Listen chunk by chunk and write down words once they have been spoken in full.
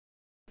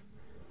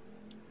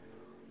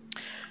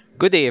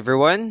Good day,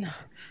 everyone.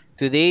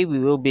 Today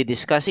we will be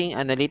discussing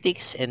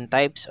analytics and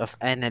types of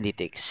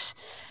analytics.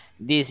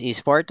 This is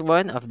part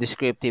 1 of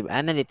Descriptive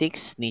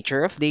Analytics,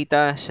 Nature of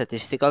Data,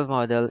 Statistical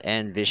Model,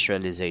 and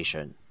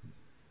Visualization.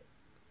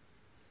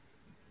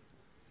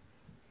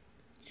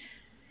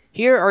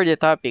 Here are the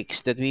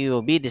topics that we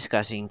will be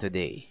discussing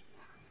today.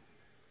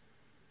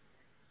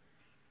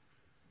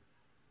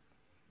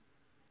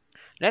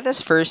 Let us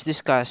first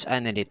discuss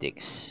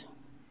analytics.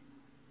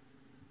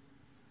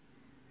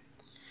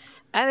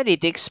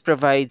 Analytics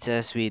provides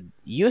us with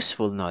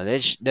useful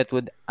knowledge that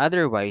would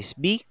otherwise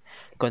be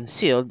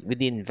concealed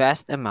within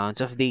vast amounts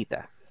of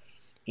data.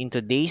 In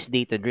today's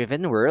data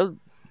driven world,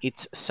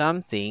 it's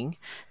something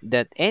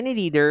that any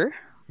leader,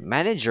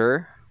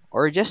 manager,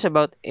 or just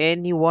about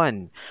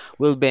anyone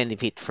will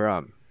benefit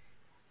from.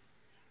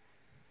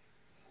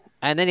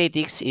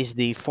 Analytics is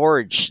the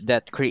forge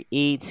that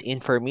creates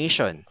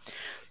information,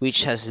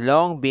 which has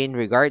long been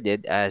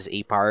regarded as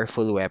a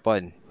powerful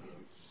weapon.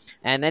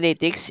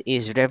 Analytics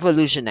is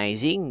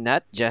revolutionizing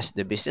not just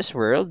the business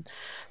world,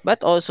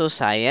 but also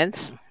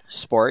science,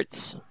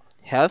 sports,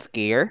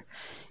 healthcare,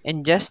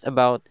 and just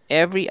about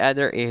every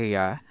other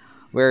area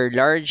where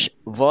large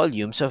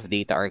volumes of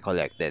data are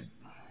collected.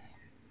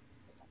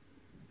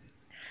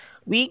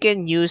 We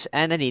can use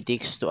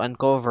analytics to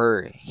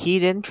uncover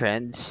hidden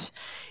trends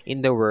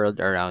in the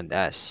world around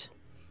us.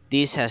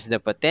 This has the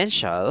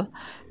potential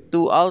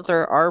to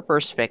alter our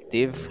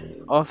perspective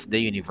of the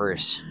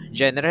universe,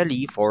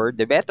 generally for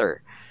the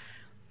better.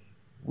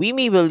 We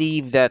may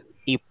believe that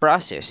a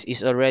process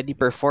is already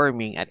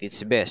performing at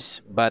its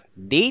best, but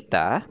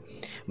data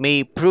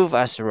may prove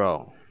us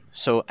wrong.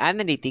 So,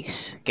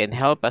 analytics can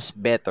help us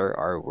better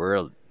our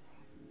world.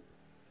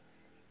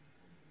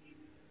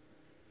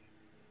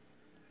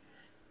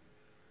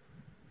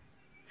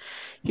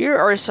 Here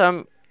are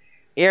some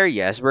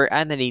areas where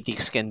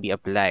analytics can be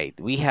applied.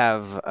 We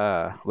have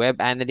web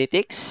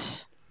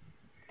analytics,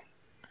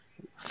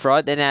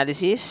 fraud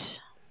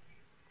analysis,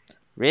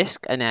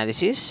 risk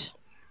analysis,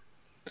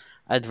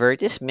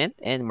 advertisement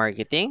and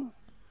marketing,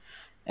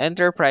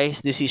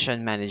 enterprise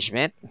decision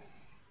management,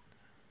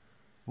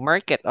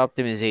 market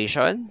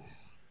optimization,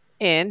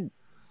 and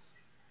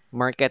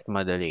market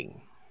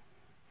modeling.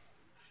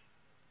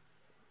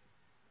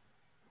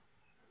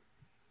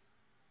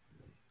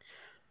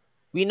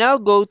 We now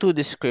go to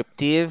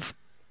descriptive,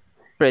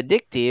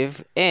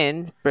 predictive,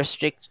 and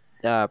prescriptive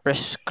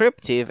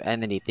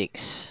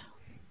analytics.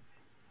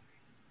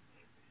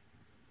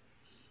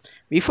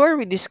 Before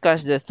we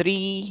discuss the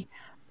three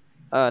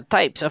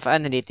types of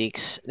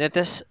analytics, let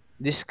us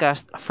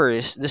discuss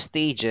first the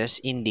stages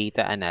in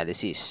data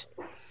analysis.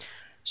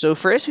 So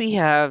first we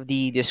have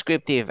the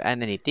descriptive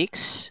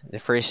analytics, the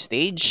first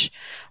stage.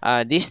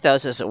 This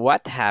tells us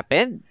what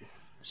happened.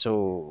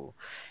 So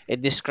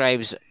it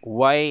describes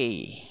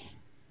why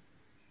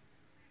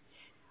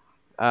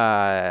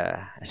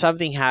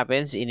something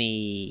happens in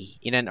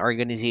an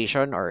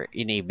organization or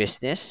in a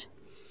business.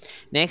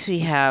 Next, we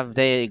have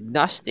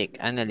diagnostic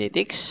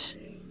analytics.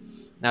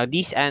 Now,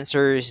 this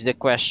answers the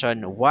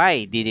question,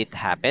 why did it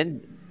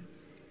happen?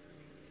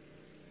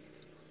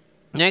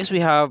 Next,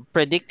 we have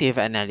predictive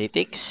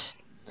analytics.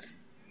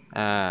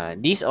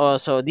 Answers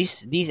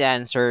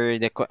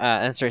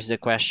the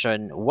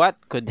question, what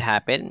could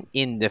happen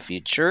in the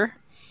future?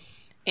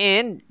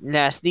 And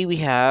lastly, we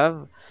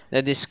have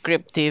the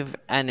descriptive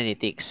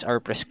analytics or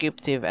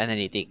prescriptive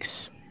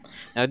analytics.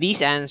 Now,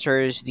 these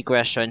answers the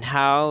question,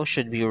 how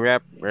should we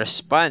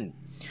respond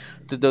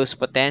to those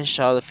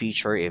potential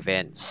future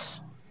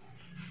events?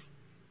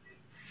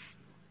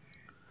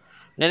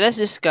 Now, let's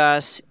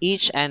discuss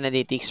each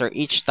analytics or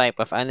each type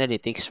of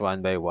analytics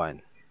one by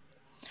one.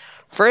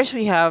 First,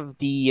 we have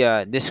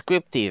the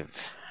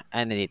descriptive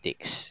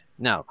analytics.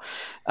 Now,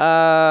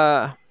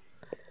 uh,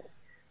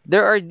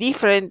 there are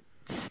different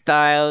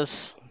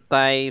styles,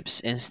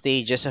 types, and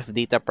stages of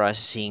data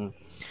processing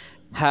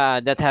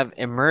that have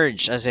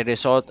emerged as a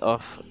result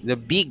of the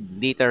big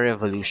data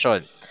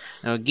revolution.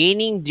 Now,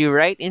 gaining the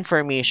right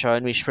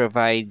information which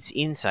provides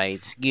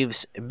insights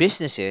gives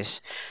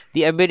businesses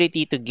the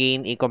ability to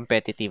gain a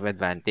competitive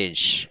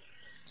advantage.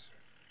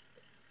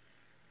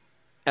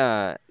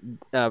 Uh,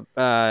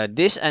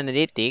 these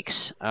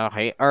analytics,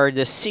 okay, are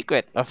the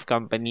secret of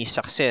company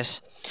success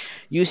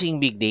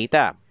using big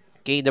data.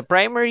 Okay, the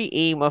primary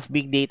aim of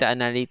big data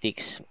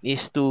analytics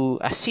is to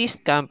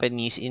assist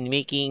companies in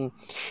making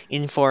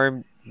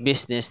informed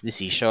business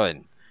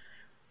decision.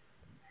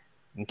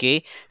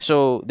 Okay,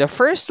 so the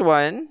first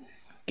one,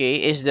 okay,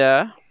 is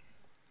the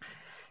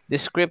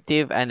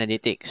descriptive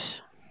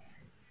analytics.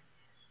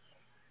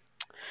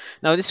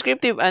 Now,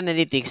 descriptive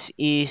analytics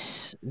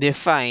is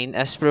defined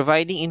as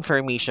providing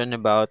information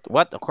about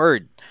what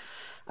occurred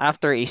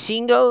after a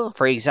single,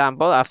 for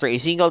example, after a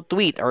single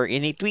tweet or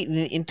in a tweet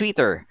in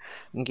Twitter.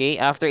 Okay,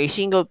 after a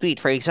single tweet,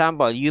 for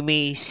example, you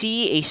may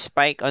see a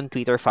spike on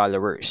Twitter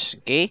followers.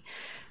 Okay,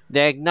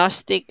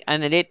 Diagnostic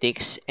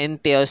analytics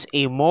entails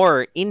a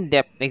more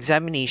in-depth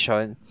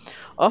examination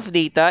of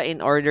data in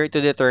order to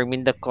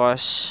determine the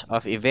cause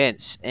of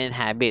events and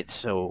habits.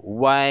 So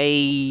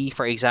why,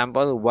 for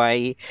example,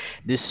 why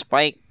the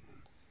spike,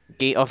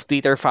 okay, of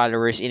Twitter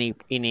followers in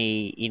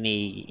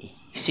a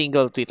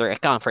single Twitter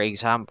account, for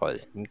example.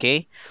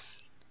 Okay.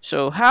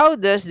 So how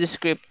does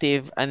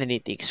descriptive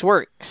analytics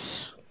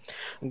works?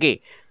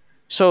 Okay.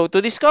 So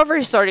to discover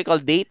historical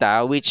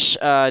data, which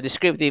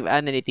descriptive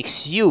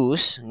analytics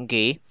use,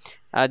 okay,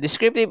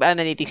 descriptive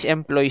analytics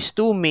employs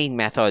two main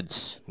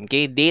methods,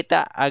 okay,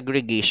 data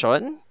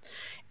aggregation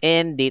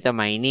and data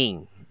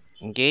mining.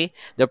 Okay,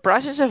 the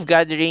process of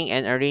gathering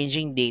and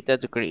arranging data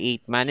to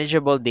create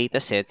manageable data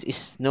sets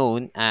is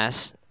known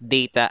as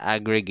data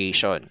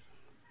aggregation.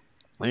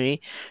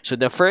 Okay, so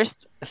the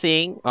first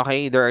thing,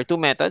 okay, there are two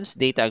methods: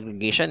 data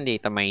aggregation,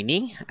 data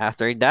mining.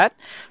 After that,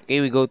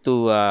 okay, we go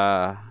to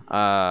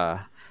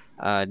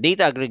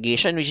data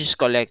aggregation, which is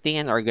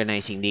collecting and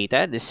organizing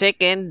data. The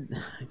second,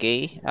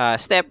 okay,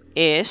 step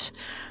is,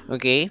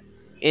 okay,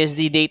 is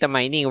the data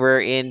mining,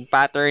 wherein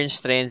patterns,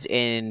 trends,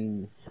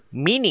 and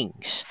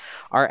meanings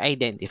are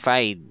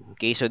identified.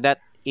 Okay, so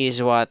that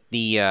is what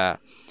the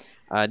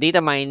data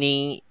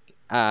mining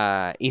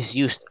is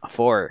used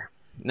for.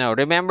 Now,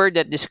 remember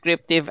that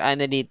descriptive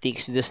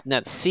analytics does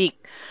not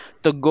seek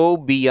to go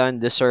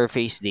beyond the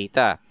surface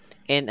data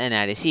and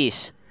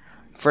analysis.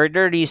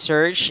 Further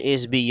research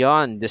is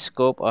beyond the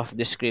scope of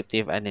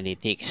descriptive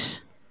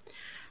analytics.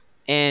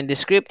 And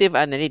descriptive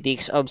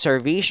analytics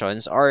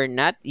observations are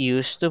not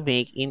used to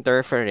make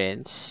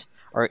interference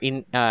or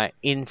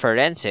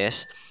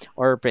inferences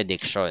or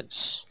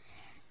predictions.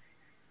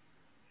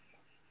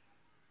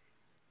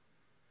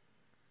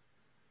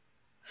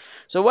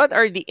 So what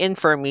are the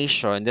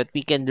information that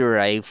we can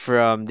derive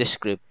from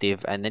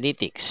descriptive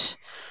analytics?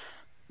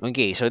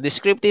 Okay, so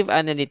descriptive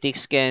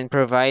analytics can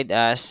provide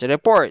us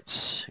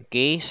reports,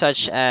 okay,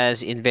 such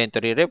as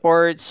inventory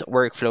reports,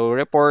 workflow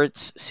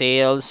reports,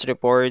 sales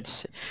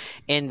reports,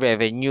 and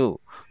revenue.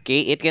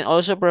 Okay, it can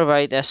also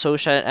provide us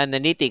social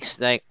analytics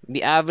like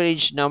the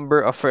average number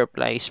of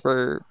replies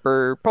per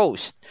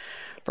post.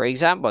 For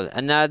example,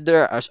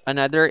 another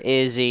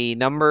is a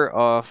number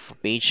of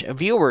page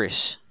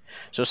viewers.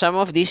 So some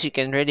of these you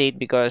can relate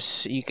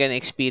because you can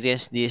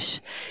experience this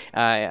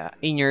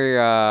in your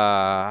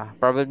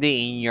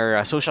probably in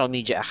your social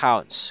media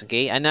accounts.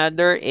 Okay,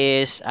 another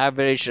is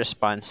average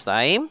response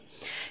time,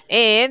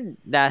 and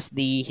that's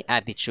the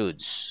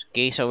attitudes.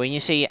 Okay, so when you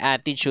say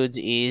attitudes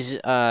is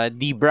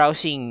the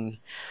browsing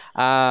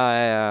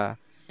uh,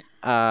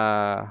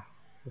 uh,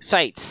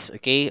 sites.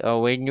 Okay,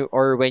 when you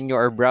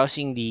are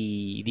browsing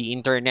the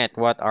internet,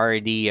 what are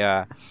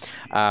the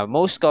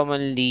most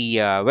commonly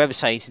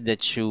websites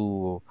that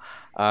you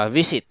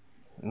visit?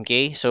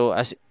 Okay, so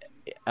as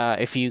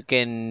if you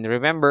can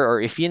remember or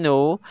if you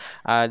know,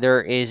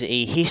 there is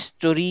a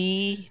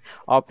history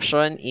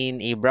option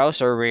in a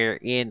browser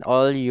wherein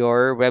all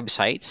your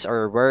websites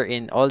or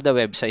wherein all the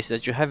websites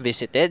that you have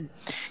visited,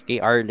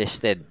 okay, are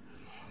listed.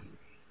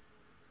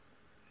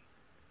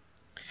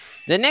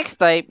 The next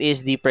type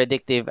is the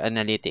predictive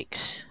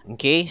analytics.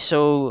 Okay,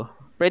 so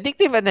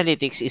predictive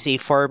analytics is a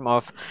form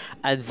of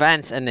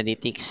advanced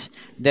analytics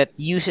that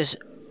uses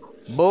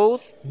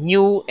both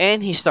new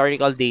and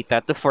historical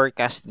data to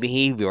forecast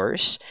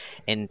behaviors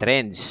and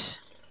trends.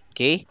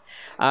 Okay,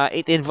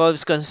 it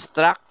involves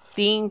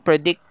constructing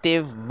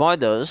predictive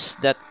models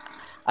that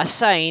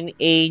assign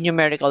a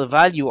numerical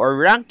value or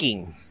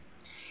ranking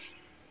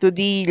to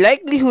the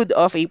likelihood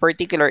of a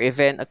particular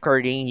event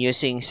occurring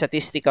using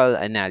statistical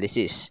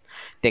analysis,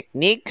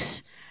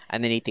 techniques,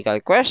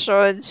 analytical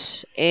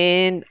questions,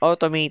 and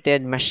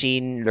automated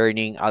machine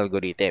learning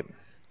algorithm.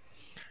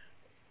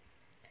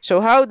 So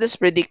how does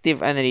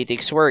predictive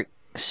analytics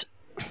works?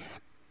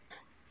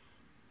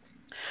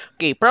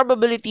 Okay,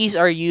 probabilities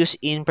are used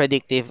in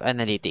predictive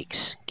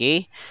analytics.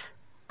 Okay,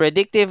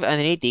 predictive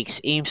analytics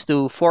aims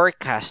to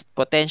forecast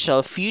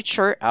potential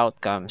future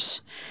outcomes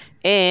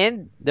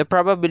and the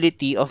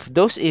probability of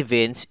those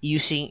events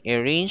using a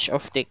range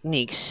of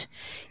techniques,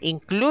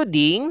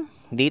 including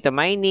data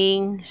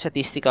mining,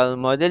 statistical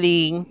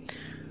modeling,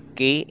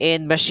 okay,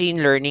 and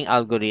machine learning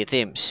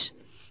algorithms.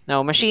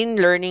 Now, machine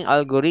learning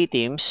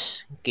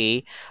algorithms,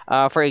 okay,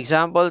 for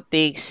example,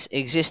 takes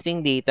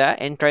existing data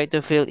and try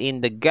to fill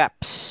in the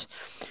gaps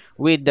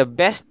with the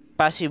best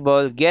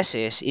possible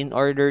guesses in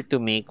order to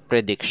make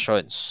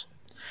predictions.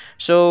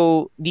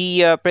 So,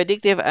 the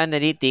predictive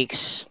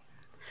analytics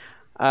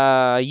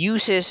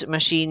uses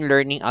machine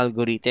learning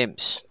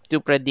algorithms to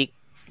predict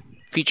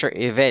future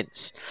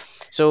events.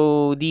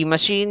 So the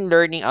machine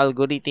learning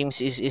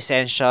algorithms is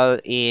essential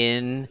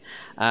in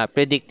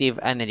predictive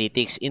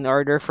analytics in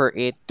order for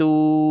it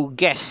to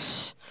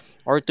guess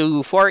or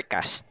to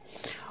forecast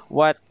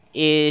what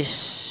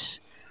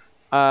is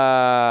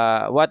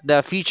what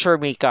the future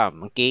may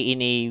come, okay,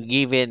 in a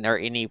given or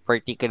in a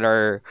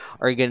particular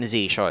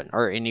organization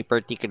or in a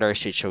particular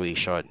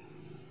situation.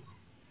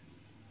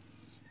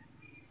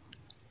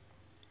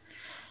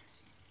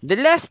 The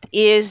last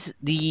is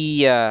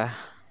the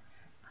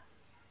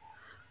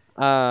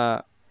uh,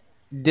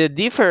 the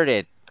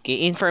different,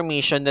 okay,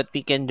 information that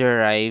we can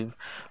derive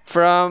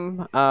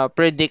from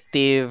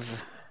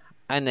predictive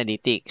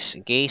analytics.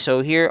 Okay,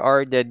 so here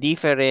are the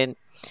different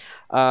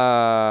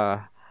uh,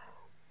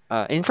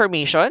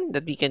 information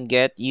that we can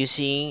get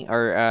using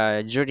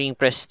or during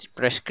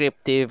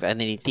prescriptive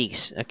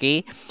analytics.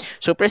 Okay,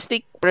 so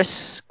predictive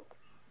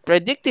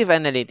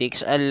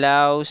analytics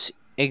allows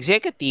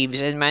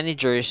executives and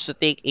managers to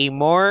take a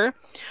more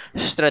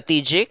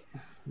strategic,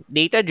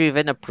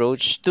 data-driven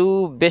approach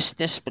to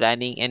business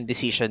planning and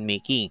decision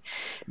making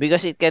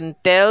because it can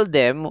tell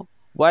them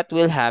what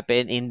will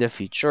happen in the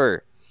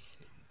future.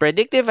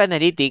 Predictive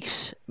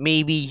analytics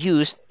may be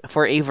used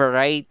for a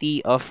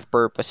variety of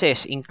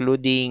purposes,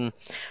 including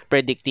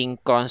predicting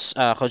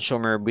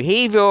consumer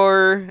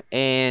behavior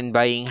and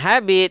buying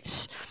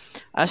habits,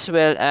 as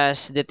well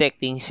as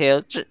detecting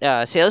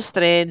sales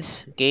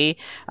trends. Okay,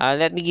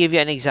 let me give you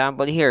an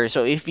example here.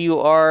 So if you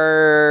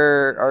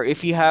are, or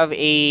if you have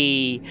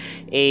a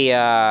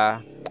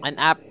an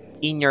app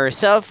in your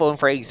cell phone,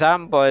 for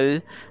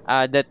example,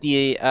 that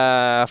you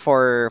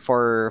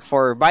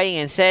for buying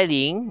and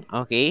selling.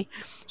 Okay,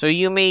 so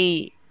you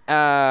may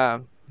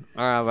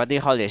what do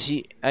you call this?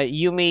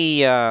 You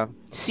may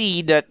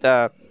see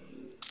that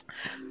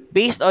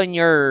based on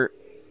your,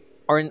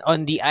 or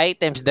on the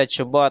items that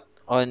you bought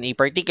on a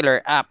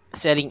particular app,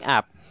 selling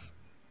app,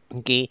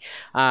 okay,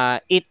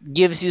 it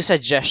gives you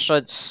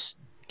suggestions,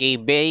 okay,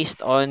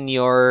 based on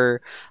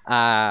your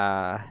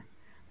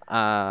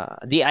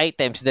the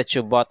items that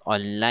you bought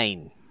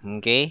online.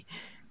 Okay,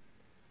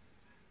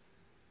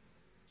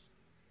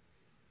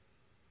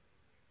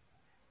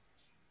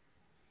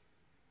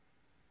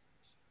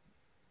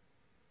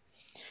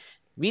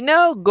 we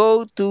now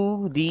go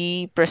to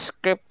the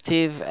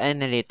prescriptive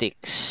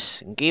analytics.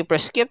 Okay,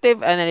 prescriptive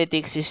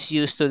analytics is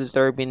used to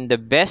determine the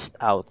best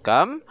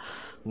outcome,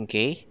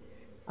 okay,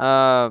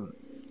 to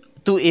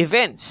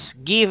events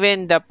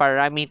given the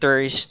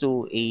parameters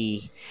to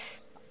a,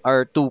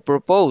 or to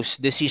propose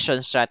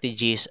decision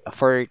strategies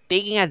for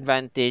taking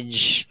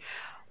advantage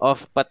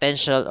of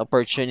potential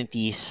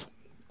opportunities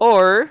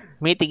or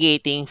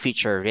mitigating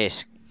future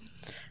risk.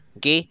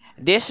 Okay,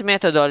 this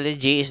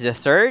methodology is the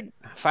third,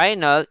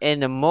 final,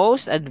 and the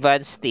most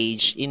advanced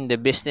stage in the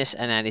business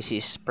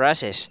analysis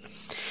process,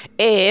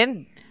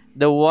 and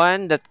the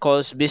one that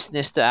calls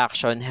business to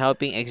action,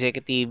 helping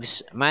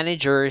executives,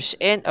 managers,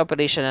 and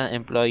operational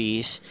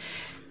employees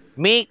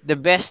make the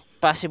best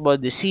possible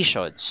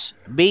decisions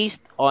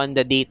based on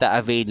the data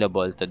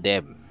available to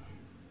them.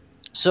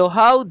 So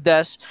how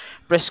does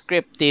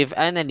prescriptive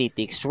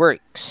analytics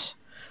works?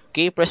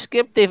 Okay,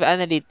 prescriptive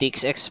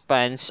analytics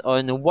expands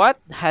on what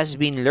has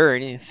been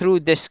learned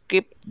through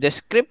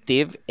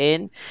descriptive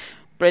and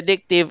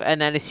predictive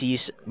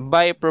analysis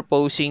by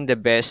proposing the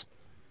best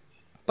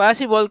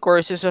possible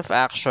courses of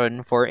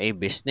action for a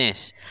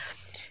business.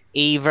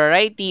 A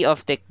variety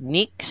of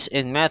techniques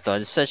and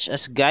methods such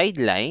as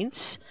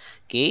guidelines,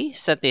 okay,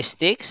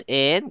 statistics,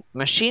 and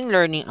machine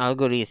learning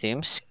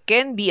algorithms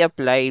can be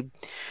applied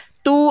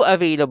to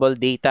available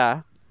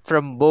data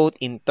from both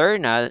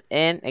internal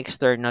and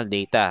external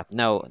data.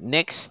 Now,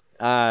 next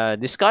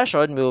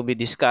discussion, we will be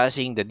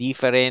discussing the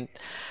different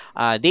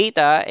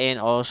data and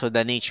also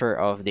the nature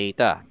of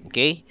data.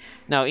 Okay.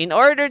 Now, in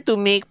order to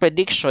make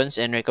predictions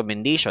and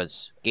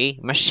recommendations, okay,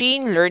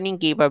 machine learning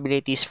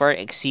capabilities far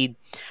exceed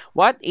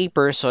what a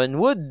person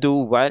would do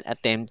while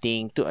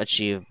attempting to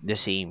achieve the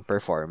same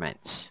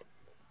performance.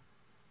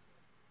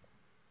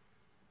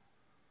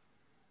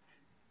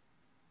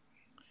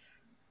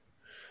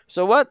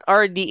 So what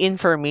are the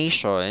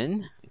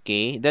information,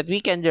 okay, that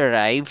we can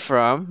derive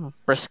from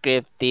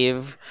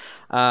prescriptive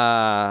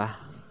uh,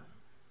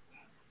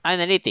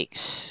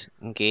 analytics?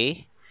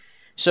 Okay.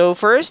 So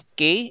first,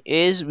 okay,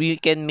 is we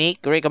can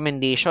make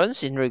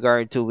recommendations in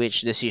regard to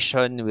which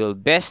decision will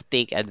best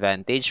take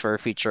advantage for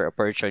future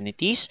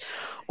opportunities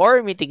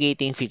or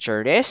mitigating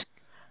future risk.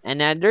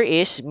 Another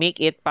is make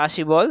it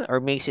possible, or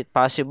makes it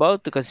possible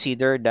to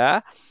consider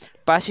the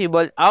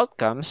possible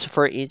outcomes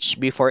for each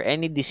before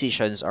any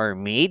decisions are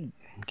made.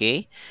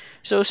 Okay,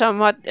 so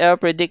somewhat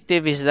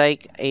predictive is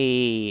like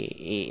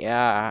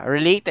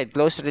related,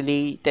 close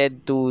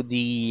related to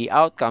the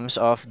outcomes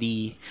of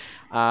the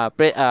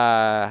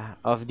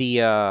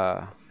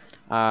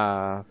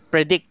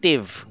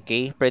predictive,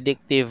 okay,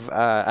 predictive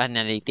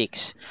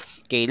analytics.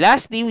 Okay,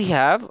 lastly, we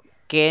have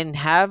can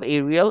have a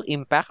real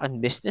impact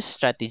on business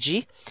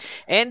strategy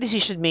and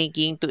decision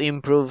making to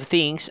improve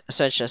things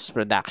such as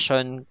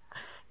production,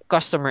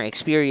 customer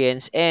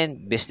experience,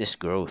 and business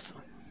growth.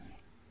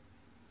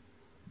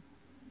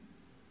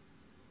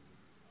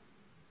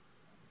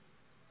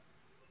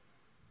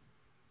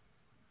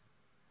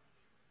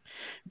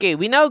 Okay,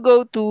 we now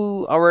go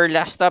to our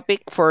last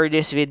topic for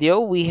this video.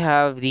 We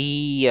have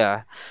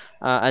the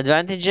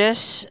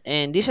advantages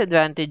and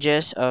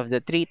disadvantages of the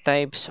three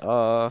types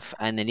of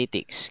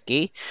analytics.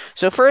 Okay,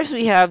 so first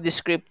we have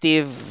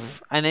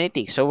descriptive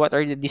analytics. So what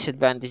are the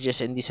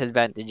disadvantages and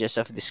disadvantages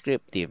of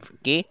descriptive?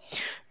 Okay,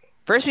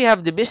 first we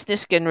have the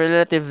business can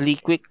relatively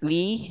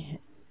quickly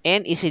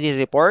and easily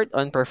report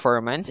on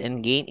performance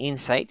and gain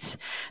insights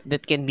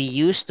that can be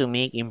used to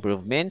make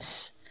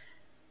improvements.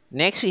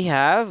 Next, we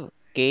have,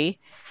 okay,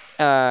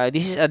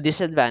 this is a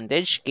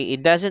disadvantage. Okay,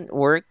 it doesn't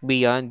work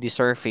beyond the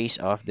surface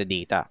of the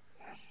data.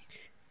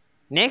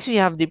 Next, we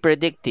have the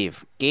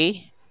predictive.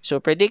 Okay, so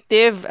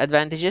predictive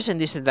advantages and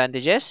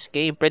disadvantages.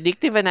 Okay,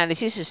 predictive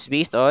analysis is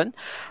based on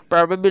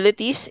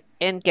probabilities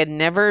and can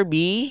never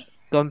be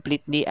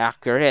completely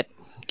accurate.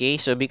 Okay,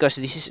 so because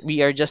this is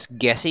we are just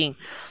guessing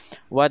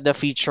what the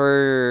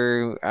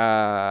future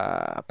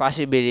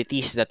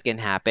possibilities that can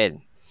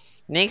happen.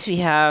 Next,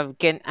 we have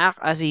can act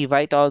as a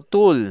vital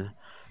tool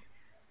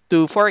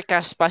to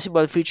forecast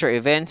possible future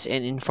events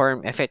and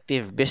inform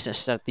effective business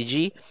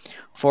strategy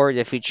for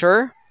the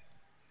future.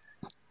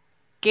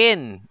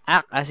 Can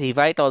act as a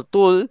vital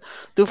tool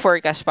to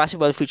forecast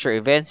possible future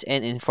events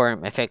and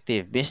inform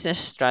effective business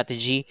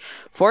strategy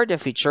for the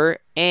future,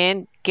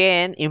 and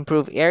can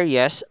improve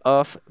areas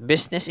of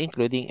business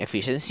including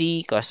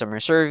efficiency, customer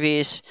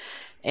service,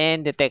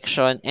 and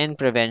detection and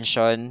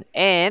prevention,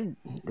 and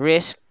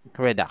risk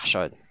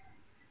reduction.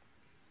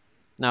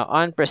 Now,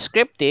 on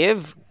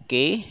prescriptive,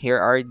 okay, here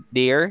are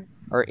their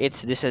or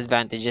its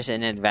disadvantages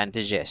and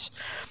advantages.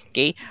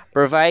 Okay,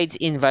 provides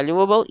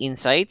invaluable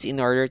insights in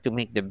order to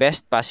make the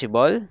best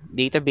possible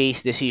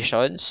database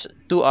decisions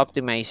to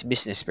optimize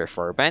business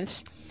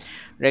performance,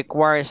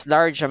 requires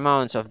large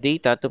amounts of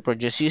data to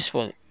produce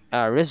useful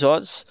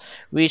results,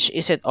 which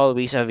isn't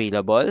always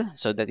available,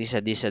 so that is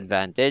a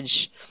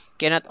disadvantage.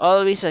 Cannot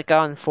always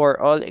account for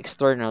all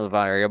external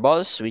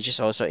variables, which is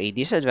also a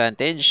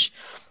disadvantage.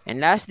 And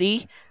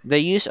lastly, the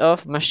use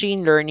of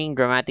machine learning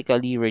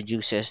dramatically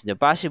reduces the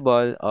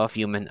possible of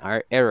human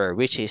error,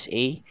 which is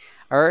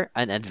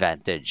an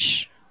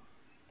advantage.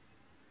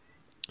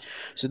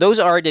 So those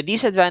are the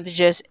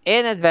disadvantages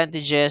and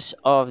advantages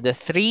of the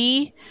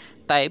three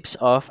types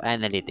of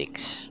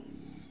analytics.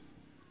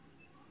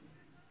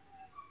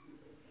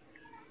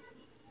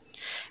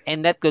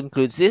 And that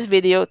concludes this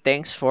video.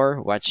 Thanks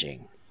for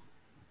watching.